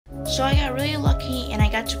So I got really lucky and I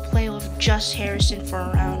got to play with JustHarrison for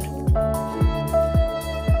a round.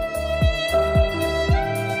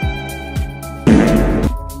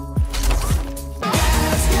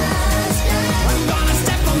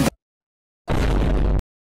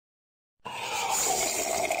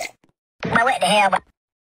 Well, what the hell?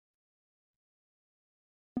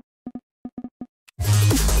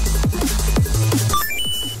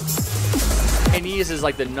 Chinese is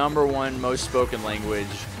like the #1 most spoken language.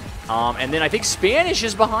 And then I think Spanish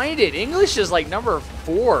is behind it. English is like number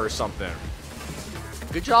 4 or something.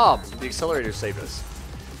 Good job. The accelerator saved us.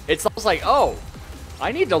 It's almost like, oh,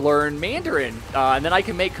 I need to learn Mandarin. And then I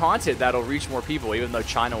can make content that'll reach more people, even though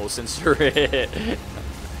China will censor it.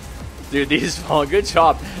 Dude, these, oh, good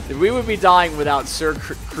job. We would be dying without Sir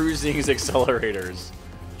Cruzing's accelerators.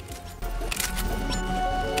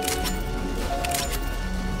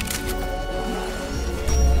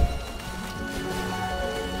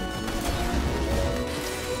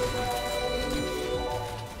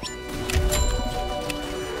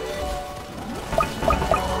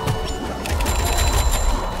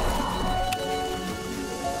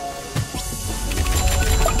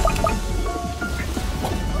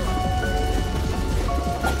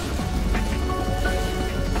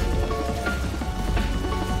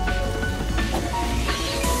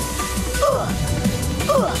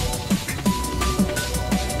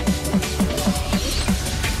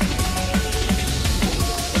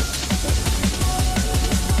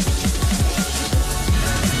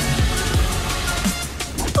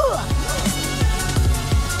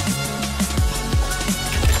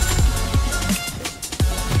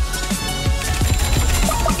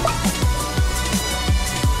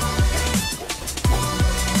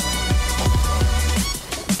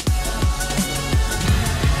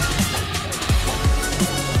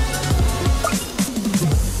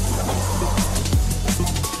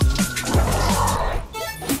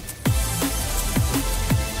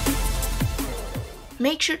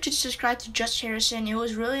 Make sure to subscribe to JustHarrison. It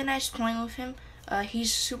was really nice playing with him.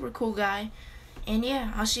 He's a super cool guy. And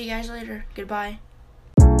yeah, I'll see you guys later. Goodbye.